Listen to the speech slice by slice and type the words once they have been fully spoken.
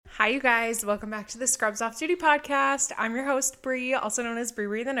Hi, you guys. Welcome back to the Scrubs Off Duty podcast. I'm your host, Bree, also known as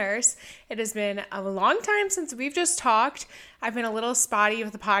Bree the Nurse. It has been a long time since we've just talked. I've been a little spotty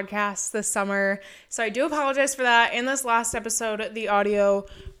with the podcast this summer, so I do apologize for that. In this last episode, the audio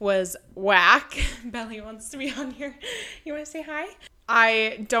was whack. Belly wants to be on here. You want to say hi?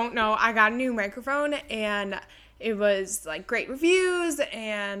 I don't know. I got a new microphone, and it was like great reviews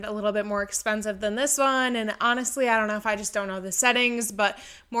and a little bit more expensive than this one. And honestly, I don't know if I just don't know the settings, but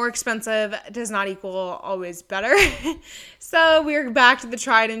more expensive does not equal always better. So we're back to the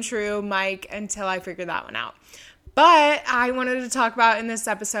tried and true mic until I figure that one out. But I wanted to talk about in this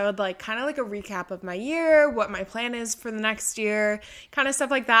episode, kind of like a recap of my year, what my plan is for the next year, kind of stuff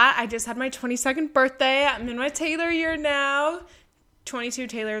like that. I just had my 22nd birthday. I'm in my Taylor year now. 22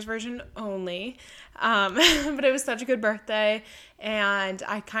 Taylor's version only. But it was such a good birthday, and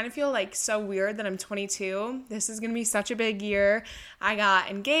I kind of feel so weird that I'm 22. This is going to be such a big year. I got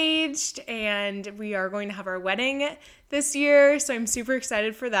engaged, and we are going to have our wedding this year, so I'm super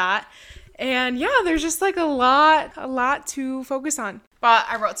excited for that. And yeah, there's just a lot to focus on. But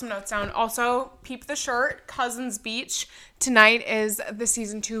I wrote some notes down. Also, peep the shirt, Cousins Beach. Tonight is the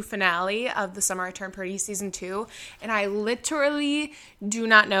season 2 finale of The Summer I Turned Pretty season 2. And I literally do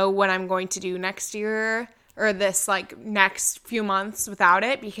not know what I'm going to do next year or this next few months without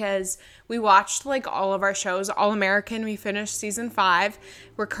it, because we watched all of our shows. All American, we finished season 5.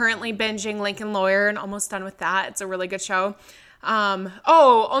 We're currently binging Lincoln Lawyer and almost done with that. It's a really good show.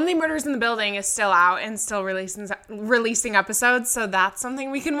 Only Murders in the Building is still out and still releasing episodes, so that's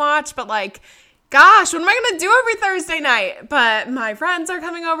something we can watch. But gosh, what am I gonna do every Thursday night? But my friends are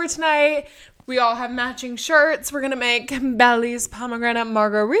coming over tonight. We all have matching shirts. We're gonna make Belly's pomegranate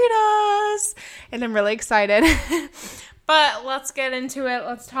margaritas, and I'm really excited. But let's get into it.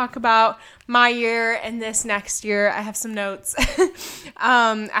 Let's talk about my year and this next year. I have some notes.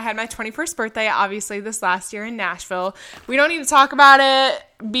 I had my 21st birthday, obviously, this last year in Nashville. We don't need to talk about it.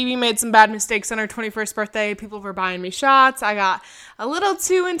 BB made some bad mistakes on her 21st birthday. People were buying me shots. I got a little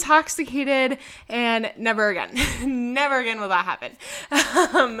too intoxicated, and never again. Never again will that happen.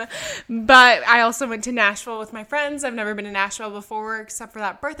 But I also went to Nashville with my friends. I've never been to Nashville before except for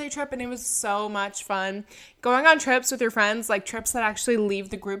that birthday trip, and it was so much fun. Going on trips with your friends, trips that actually leave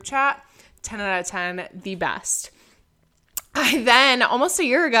the group chat, 10 out of 10, the best. I then, almost a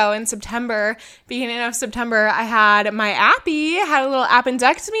year ago in September, beginning of September, I had my appy, had a little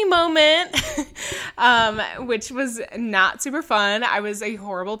appendectomy moment, which was not super fun. I was a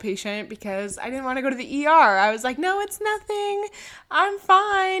horrible patient because I didn't want to go to the ER. I was like, no, it's nothing. I'm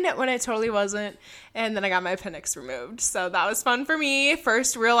fine, when it totally wasn't. And then I got my appendix removed. So that was fun for me.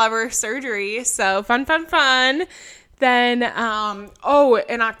 First real ever surgery. So fun. Then,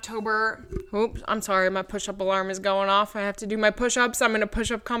 in October, I'm sorry, my push-up alarm is going off. I have to do my push-ups. I'm in a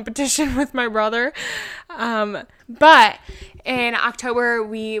push-up competition with my brother. But in October,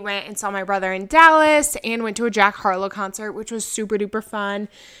 we went and saw my brother in Dallas and went to a Jack Harlow concert, which was super duper fun.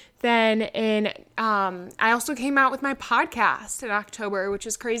 Then I also came out with my podcast in October, which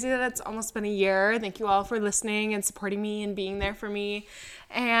is crazy that it's almost been a year. Thank you all for listening and supporting me and being there for me.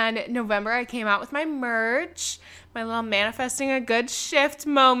 And November, I came out with my merch, my little manifesting a good shift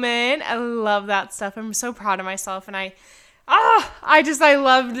moment. I love that stuff. I'm so proud of myself, and I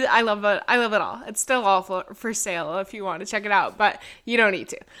love it all. It's still all for sale if you want to check it out, but you don't need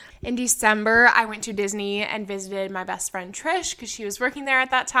to. In December, I went to Disney and visited my best friend Trish because she was working there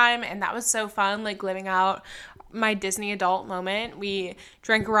at that time, and that was so fun, living out my Disney adult moment. We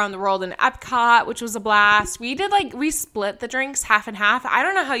drank around the world in Epcot, which was a blast. We did we split the drinks half and half. I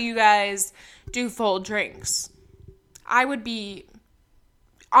don't know how you guys do full drinks. I would be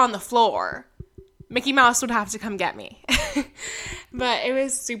on the floor. Mickey Mouse would have to come get me. But it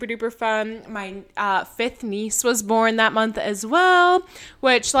was super duper fun. My 5th niece was born that month as well,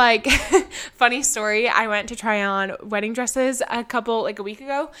 which funny story. I went to try on wedding dresses a week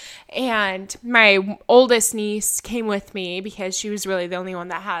ago, and my oldest niece came with me because she was really the only one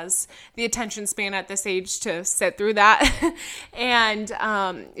that has the attention span at this age to sit through that. And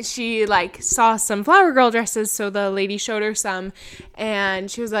she saw some Flower Girl dresses, so the lady showed her some,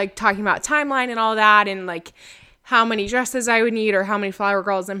 and she was talking about timeline and all that, and how many dresses I would need or how many Flower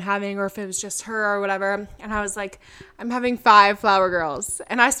Girls I'm having, or if it was just her or whatever. And I was like, I'm having 5 Flower Girls.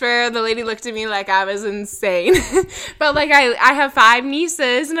 And I swear the lady looked at me like I was insane. But I have 5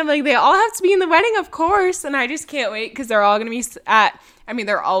 nieces, and I'm like, they all have to be in the wedding, of course. And I just can't wait because they're all going to be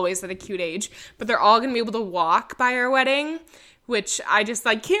they're always at a cute age, but they're all going to be able to walk by our wedding, which I just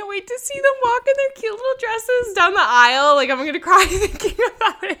like can't wait to see them walk in their cute little dresses down the aisle. Like I'm gonna cry thinking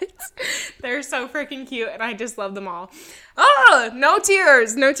about it. They're so freaking cute and I just love them all. Oh, no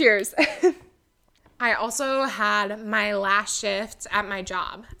tears. I also had my last shift at my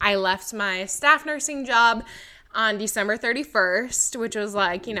job. I left my staff nursing job on December 31st, which was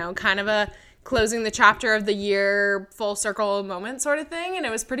like, kind of a closing the chapter of the year, full circle moment sort of thing. And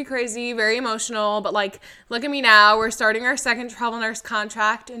it was pretty crazy, very emotional. But like, look at me now. We're starting our second travel nurse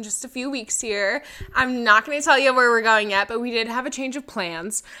contract in just a few weeks here. I'm not going to tell you where we're going yet, but we did have a change of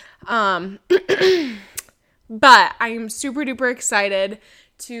plans. But I am super duper excited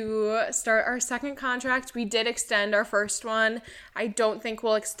to start our second contract. We did extend our first one. I don't think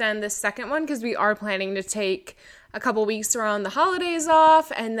we'll extend the second one because we are planning to take a couple weeks around the holidays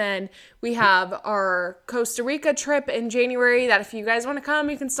off, and then we have our Costa Rica trip in January that if you guys want to come,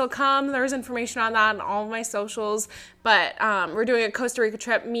 you can still come. There's information on that on all of my socials, but we're doing a Costa Rica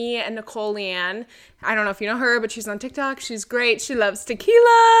trip, me and Nicole Leanne. I don't know if you know her, but she's on TikTok. She's great. She loves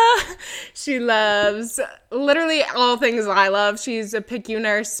tequila. She loves literally all things I love. She's a PICU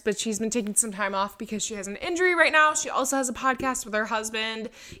nurse, but she's been taking some time off because she has an injury right now. She also has a podcast with her husband.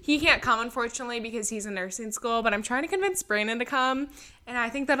 He can't come, unfortunately, because he's in nursing school, but I'm trying to convince Brandon to come, and I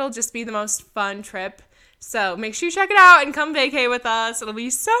think that'll just be the most fun trip. So make sure you check it out and come vacay with us. It'll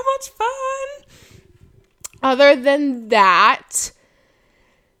be so much fun. Other than that,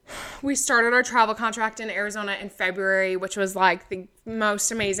 we started our travel contract in Arizona in February, which was like the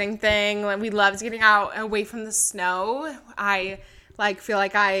most amazing thing. We loved getting out away from the snow. I feel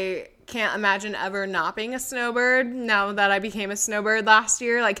like I can't imagine ever not being a snowbird now that I became a snowbird last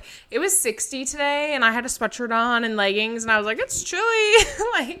year. Like, it was 60 today and I had a sweatshirt on and leggings and I was like, it's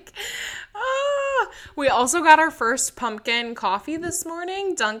chilly. We also got our first pumpkin coffee this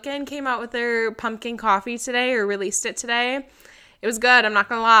morning. Dunkin' came out with their pumpkin coffee today, or released it today. It was good, I'm not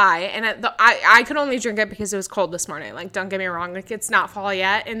gonna lie. And I could only drink it because it was cold this morning. Like, don't get me wrong, like, it's not fall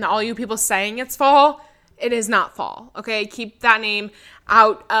yet. And all you people saying it's fall, it is not fall, okay? Keep that name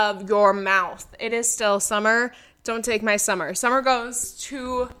out of your mouth. It is still summer. Don't take my summer. Summer goes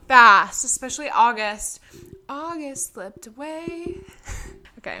too fast, especially August. August slipped away.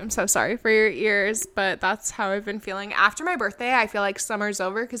 Okay, I'm so sorry for your ears, but that's how I've been feeling. After my birthday, I feel like summer's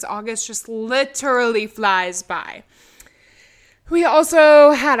over because August just literally flies by. We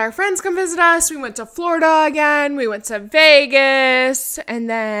also had our friends come visit us. We went to Florida again. We went to Vegas. And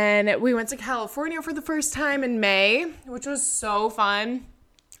then we went to California for the first time in May, which was so fun.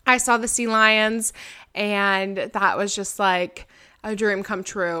 I saw the sea lions, and that was just like a dream come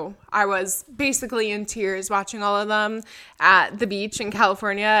true. I was basically in tears watching all of them at the beach in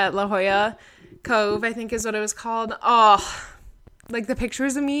California at La Jolla Cove, I think is what it was called. Oh, like the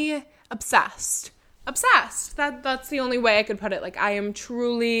pictures of me, obsessed. That's the only way I could put it. Like, I am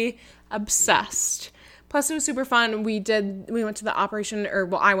truly obsessed. Plus, it was super fun. We went to the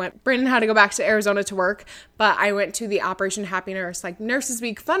I went. Brandon had to go back to Arizona to work, but I went to the Operation Happy Nurse, like, Nurses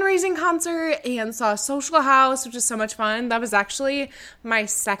Week fundraising concert and saw Social House, which was so much fun. That was actually my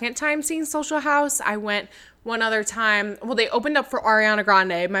second time seeing Social House. I went one other time. Well, they opened up for Ariana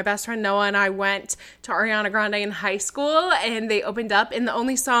Grande. My best friend Noah and I went to Ariana Grande in high school, and they opened up, and the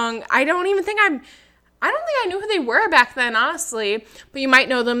only song, I don't think I knew who they were back then, honestly, but you might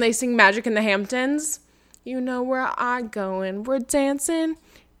know them. They sing Magic in the Hamptons. You know where I going, we're dancing.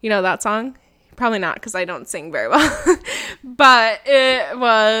 You know that song? Probably not, because I don't sing very well. But it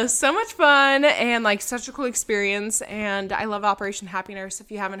was so much fun and like such a cool experience. And I love Operation Happy Nurse.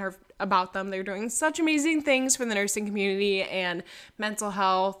 If you haven't heard about them, they're doing such amazing things for the nursing community and mental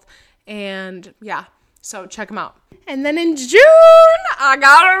health. And yeah, so check them out. And then in June, I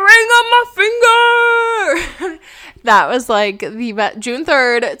got a ring on my finger. That was like June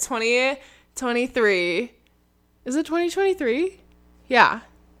 3rd, 2023. Is it 2023? Yeah,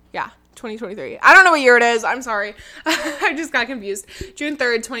 2023. I don't know what year it is. I'm sorry. I just got confused. June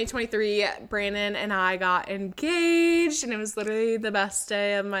 3rd, 2023, Brandon and I got engaged, and it was literally the best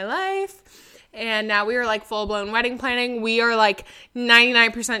day of my life. And now we are like full-blown wedding planning. We are like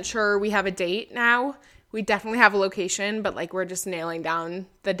 99% sure we have a date now. We definitely have a location, but like we're just nailing down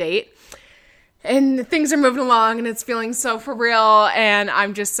the date. And things are moving along, and it's feeling so for real, and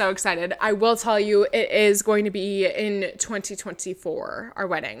I'm just so excited. I will tell you, it is going to be in 2024, our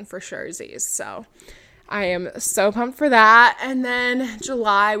wedding for surezies. So I am so pumped for that. And then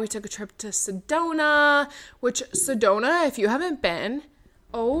July, we took a trip to Sedona, which Sedona, if you haven't been,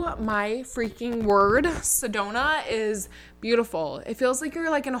 oh my freaking word, Sedona is beautiful. It feels like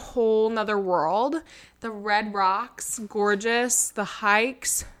you're like in a whole nother world. The red rocks, gorgeous. The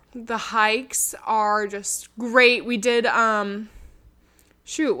hikes are just great. We did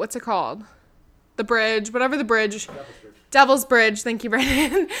shoot, what's it called? The bridge, whatever the bridge. Devil's Bridge. Thank you,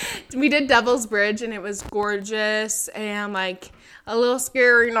 Brandon. We did Devil's Bridge, and it was gorgeous and, like, a little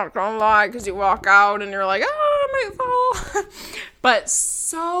scary, not gonna lie, because you walk out and you're like, oh, I might fall. But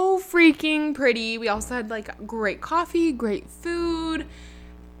so freaking pretty. We also had, like, great coffee, great food.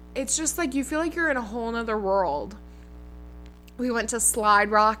 It's just, like, you feel like you're in a whole nother world. We went to Slide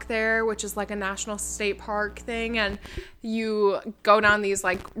Rock there, which is like a national state park thing, and you go down these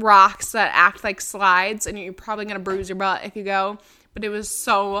like rocks that act like slides, and you're probably gonna bruise your butt if you go, but it was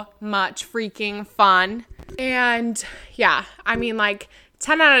so much freaking fun. And yeah, I mean, like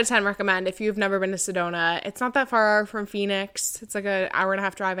 10 out of 10 recommend if you've never been to Sedona. It's not that far from Phoenix. It's like an hour and a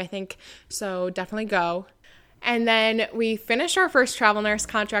half drive, I think, so definitely go. And then we finished our first travel nurse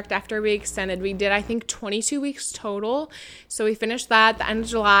contract after we extended. We did, I think, 22 weeks total. So we finished that at the end of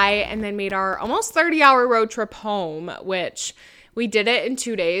July and then made our almost 30-hour road trip home, which we did it in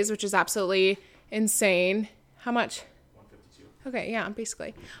 2 days, which is absolutely insane. How much? Okay, yeah,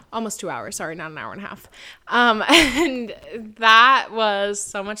 basically. Almost 2 hours. Sorry, not an hour and a half. And that was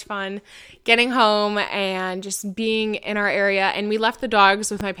so much fun getting home and just being in our area. And we left the dogs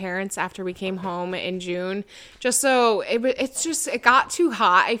with my parents after we came home in June. Just so it got too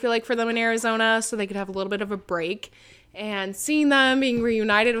hot, I feel like, for them in Arizona, so they could have a little bit of a break. And seeing them, being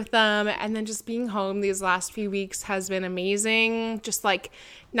reunited with them, and then just being home these last few weeks has been amazing. Just like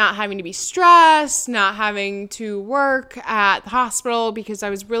not having to be stressed, not having to work at the hospital because I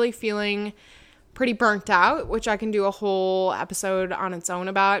was really feeling pretty burnt out, which I can do a whole episode on its own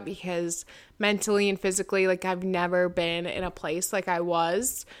about because mentally and physically, like I've never been in a place like I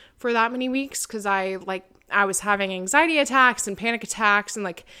was for that many weeks because I was having anxiety attacks and panic attacks and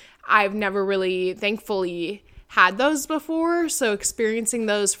like I've never really, thankfully, had those before, so experiencing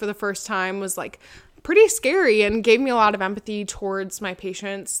those for the first time was like pretty scary and gave me a lot of empathy towards my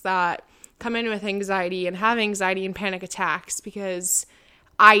patients that come in with anxiety and have anxiety and panic attacks because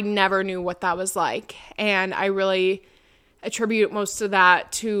I never knew what that was like, and I really attribute most of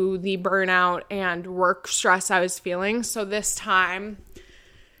that to the burnout and work stress I was feeling. So this time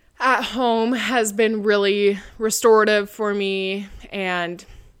at home has been really restorative for me, and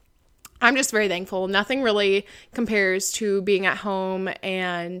I'm just very thankful. Nothing really compares to being at home,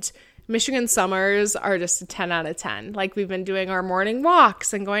 and Michigan summers are just a 10 out of 10. Like, we've been doing our morning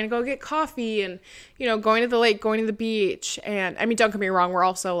walks and going to go get coffee and, you know, going to the lake, going to the beach. And I mean, don't get me wrong, we're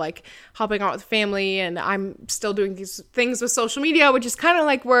also like helping out with family, and I'm still doing these things with social media, which is kind of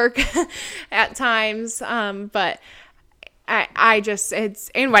like work at times. But it's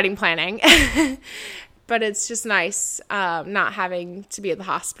in wedding planning. But it's just nice not having to be at the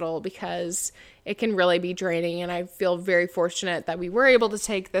hospital because it can really be draining. And I feel very fortunate that we were able to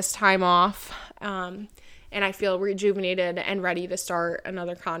take this time off. And I feel rejuvenated and ready to start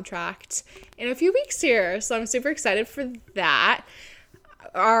another contract in a few weeks here. So I'm super excited for that.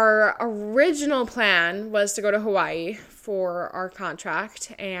 Our original plan was to go to Hawaii for our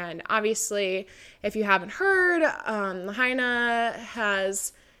contract. And obviously, if you haven't heard, Lahaina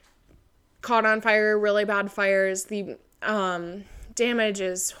has caught on fire, really bad fires. The damage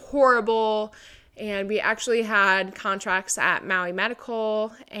is horrible, and we actually had contracts at Maui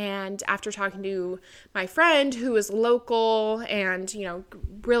Medical, and after talking to my friend who is local and, you know,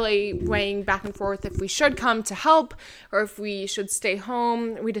 really weighing back and forth if we should come to help or if we should stay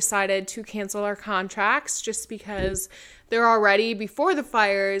home, we decided to cancel our contracts just because there already, before the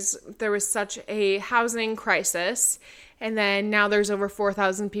fires, there was such a housing crisis. And then now there's over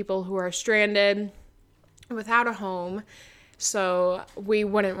 4,000 people who are stranded without a home. So we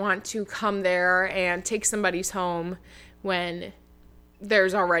wouldn't want to come there and take somebody's home when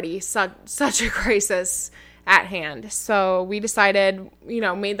there's already such a crisis at hand. So we decided, you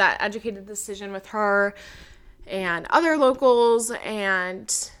know, made that educated decision with her and other locals,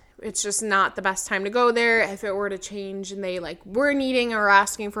 and it's just not the best time to go there. If it were to change and they were needing or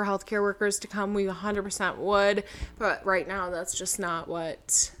asking for healthcare workers to come, we 100% would. But right now, that's just not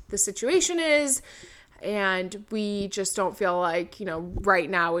what the situation is. And we just don't feel like, you know, right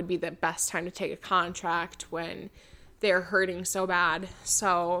now would be the best time to take a contract when they're hurting so bad.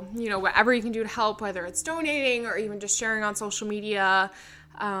 So, you know, whatever you can do to help, whether it's donating or even just sharing on social media.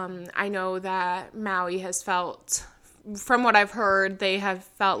 I know that Maui has felt, from what I've heard, they have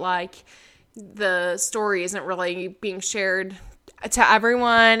felt like the story isn't really being shared to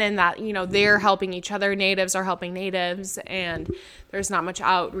everyone, and that, you know, they're helping each other. Natives are helping natives, and there's not much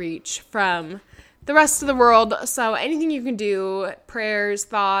outreach from the rest of the world. So anything you can do, prayers,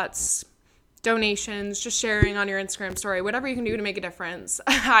 thoughts, donations, just sharing on your Instagram story, whatever you can do to make a difference.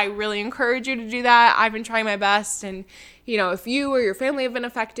 I really encourage you to do that. I've been trying my best. And, if you or your family have been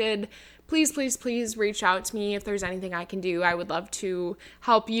affected, please, please, please reach out to me if there's anything I can do. I would love to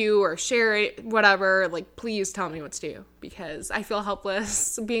help you or share it, whatever. Please tell me what to do, because I feel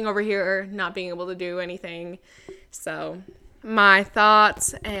helpless being over here, not being able to do anything. So my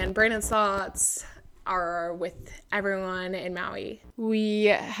thoughts and Brandon's thoughts are with everyone in Maui. We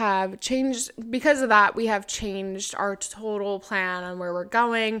have changed, because of that, we have changed our total plan on where we're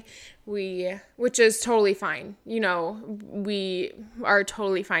going, which is totally fine. We are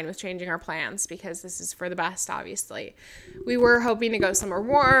totally fine with changing our plans because this is for the best, obviously. We were hoping to go somewhere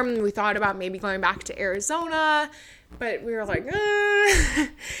warm. We thought about maybe going back to Arizona, but we were like,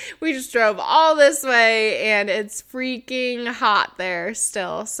 we just drove all this way and it's freaking hot there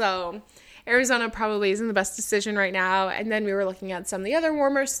still. So Arizona probably isn't the best decision right now. And then we were looking at some of the other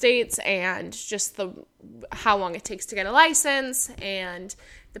warmer states and just how long it takes to get a license, and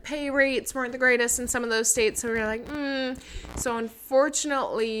the pay rates weren't the greatest in some of those states. So we were like, So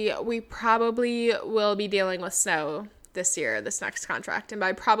unfortunately, we probably will be dealing with snow this year, this next contract. And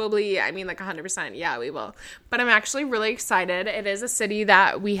by probably, I mean 100%. Yeah, we will. But I'm actually really excited. It is a city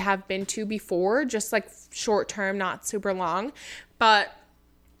that we have been to before, just short term, not super long. But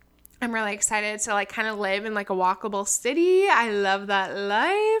I'm really excited to kind of live in a walkable city. I love that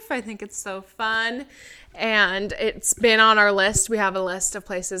life. I think it's so fun. And it's been on our list. We have a list of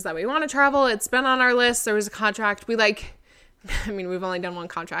places that we want to travel. It's been on our list. There was a contract. We've only done one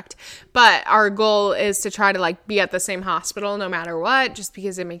contract, but our goal is to try to be at the same hospital no matter what, just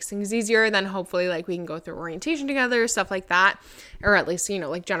because it makes things easier. Then hopefully we can go through orientation together, stuff like that, or at least,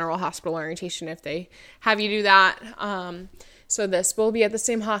 general hospital orientation if they have you do that. So this will be at the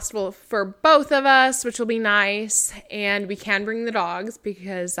same hospital for both of us, which will be nice. And we can bring the dogs,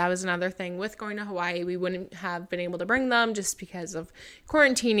 because that was another thing with going to Hawaii. We wouldn't have been able to bring them just because of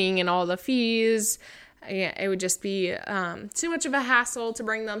quarantining and all the fees. Yeah, it would just be too much of a hassle to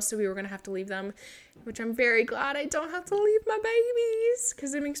bring them. So we were going to have to leave them, which I'm very glad I don't have to leave my babies,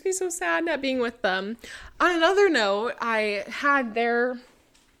 because it makes me so sad not being with them. On another note, I had the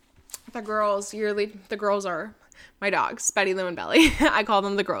girls are my dogs, Betty, Lou, and Belly. I call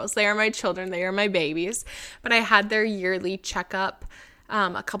them the girls. They are my children. They are my babies. But I had their yearly checkup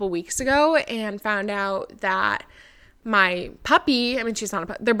a couple weeks ago and found out that my puppy, she's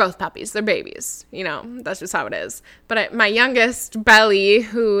not they're both puppies. They're babies. That's just how it is. But my youngest, Belly,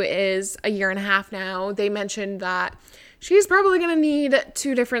 who is a year and a half now, they mentioned that she's probably going to need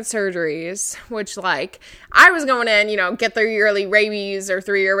 2 different surgeries, which I was going in, get their yearly rabies or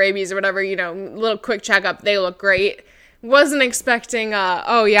 3-year rabies or whatever, little quick checkup. They look great. Wasn't expecting,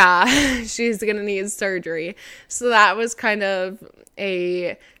 she's going to need surgery. So that was kind of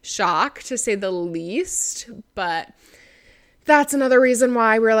a shock, to say the least. But that's another reason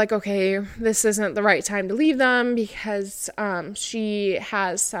why we're okay, this isn't the right time to leave them, because she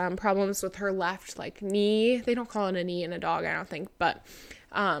has some problems with her left knee. They don't call it a knee in a dog, I don't think, but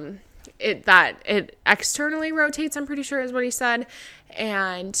it externally rotates, I'm pretty sure is what he said.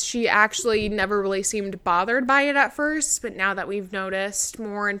 And she actually never really seemed bothered by it at first, but now that we've noticed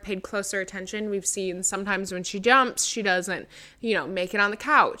more and paid closer attention, we've seen sometimes when she jumps, she doesn't, make it on the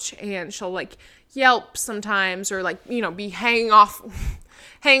couch, and she'll yelp sometimes, or be hanging off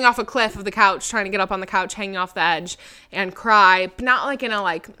a cliff of the couch, trying to get up on the couch, hanging off the edge, and cry, but not in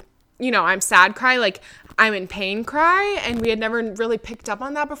a I'm sad cry, I'm in pain cry. And we had never really picked up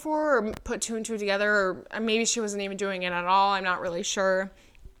on that before, or put 2 and 2 together, or maybe she wasn't even doing it at all. I'm not really sure.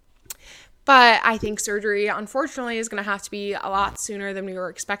 But I think surgery, unfortunately, is going to have to be a lot sooner than we were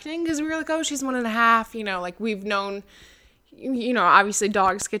expecting, because we were oh, she's 1.5, we've known, obviously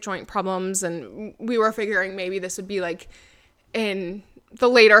dogs get joint problems, and we were figuring maybe this would be in the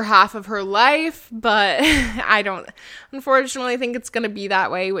later half of her life, but I don't unfortunately think it's going to be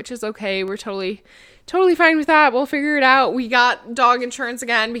that way, which is okay. We're totally fine with that. We'll figure it out. We got dog insurance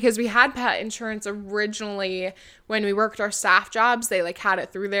again, because we had pet insurance originally when we worked our staff jobs. They had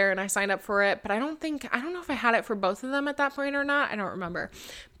it through there, and I signed up for it, but I don't know if I had it for both of them at that point or not. I don't remember.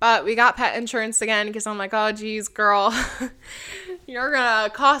 But we got pet insurance again, because I'm oh geez, girl, you're gonna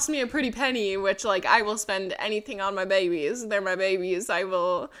cost me a pretty penny, which I will spend anything on my babies. They're my babies. I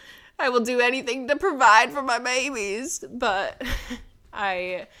will do anything to provide for my babies. But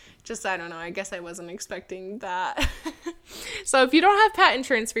I don't know. I guess I wasn't expecting that. So if you don't have pet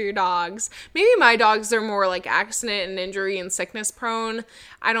insurance for your dogs, maybe my dogs are more accident and injury and sickness prone.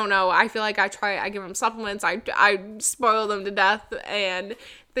 I don't know. I feel I give them supplements. I spoil them to death, and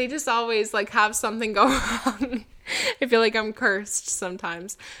they just always have something go wrong. I feel I'm cursed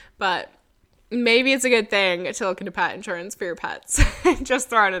sometimes, but maybe it's a good thing to look into pet insurance for your pets. Just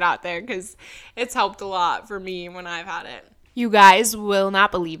throwing it out there because it's helped a lot for me when I've had it. You guys will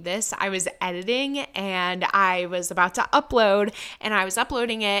not believe this. I was editing and I was about to upload, and I was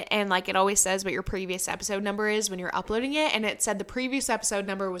uploading it, and like it always says what your previous episode number is when you're uploading it, and it said the previous episode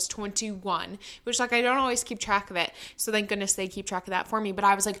number was 21, which like I don't always keep track of it. So thank goodness they keep track of that for me. But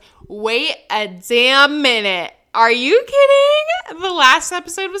I was like, wait a damn minute. Are you kidding? The last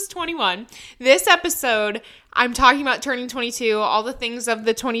episode was 21. This episode, I'm talking about turning 22, all the things of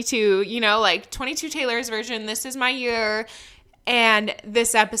the 22, you know, like 22 Taylor's version, this is my year. And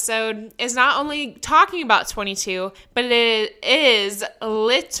this episode is not only talking about 22, but it is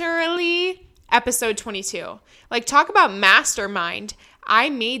literally episode 22. Like, talk about mastermind. I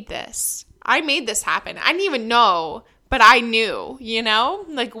made this happen. I didn't even know, but I knew, you know?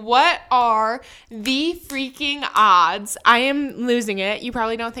 Like, what are the freaking odds? I am losing it. You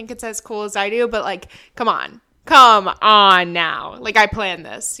probably don't think it's as cool as I do, but like, come on now. Like, I planned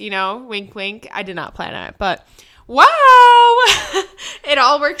this, you know? Wink, wink. I did not plan it, but wow, it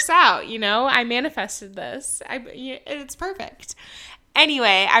all works out, you know? I manifested this. It's perfect.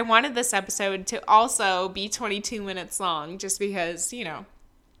 Anyway, I wanted this episode to also be 22 minutes long just because, you know,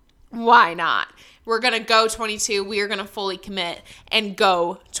 why not? We're going to go 22. We are going to fully commit and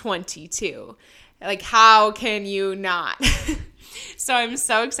go 22. Like, how can you not? So I'm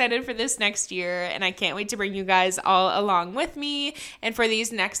so excited for this next year, and I can't wait to bring you guys all along with me. And for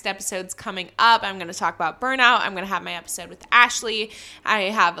these next episodes coming up, I'm going to talk about burnout. I'm going to have my episode with Ashley. I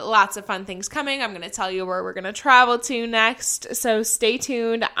have lots of fun things coming. I'm going to tell you where we're going to travel to next. So stay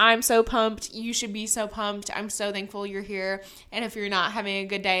tuned. I'm so pumped. You should be so pumped. I'm so thankful you're here. And if you're not having a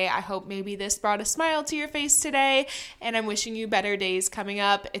good day, I hope maybe this brought a smile to your face today. And I'm wishing you better days coming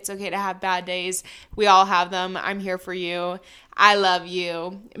up. It's okay to have bad days. We all have them. I'm here for you. I love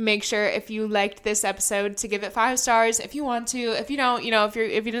you. Make sure if you liked this episode to give it 5 stars if you want to. If you don't, you know, if you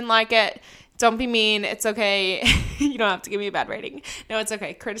didn't like it, don't be mean. It's okay. You don't have to give me a bad rating. No, it's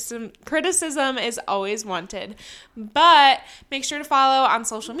okay. Criticism is always wanted. But make sure to follow on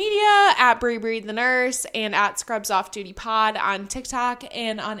social media at Bree the Nurse and at Scrubs Off Duty Pod on TikTok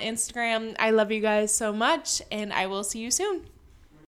and on Instagram. I love you guys so much, and I will see you soon.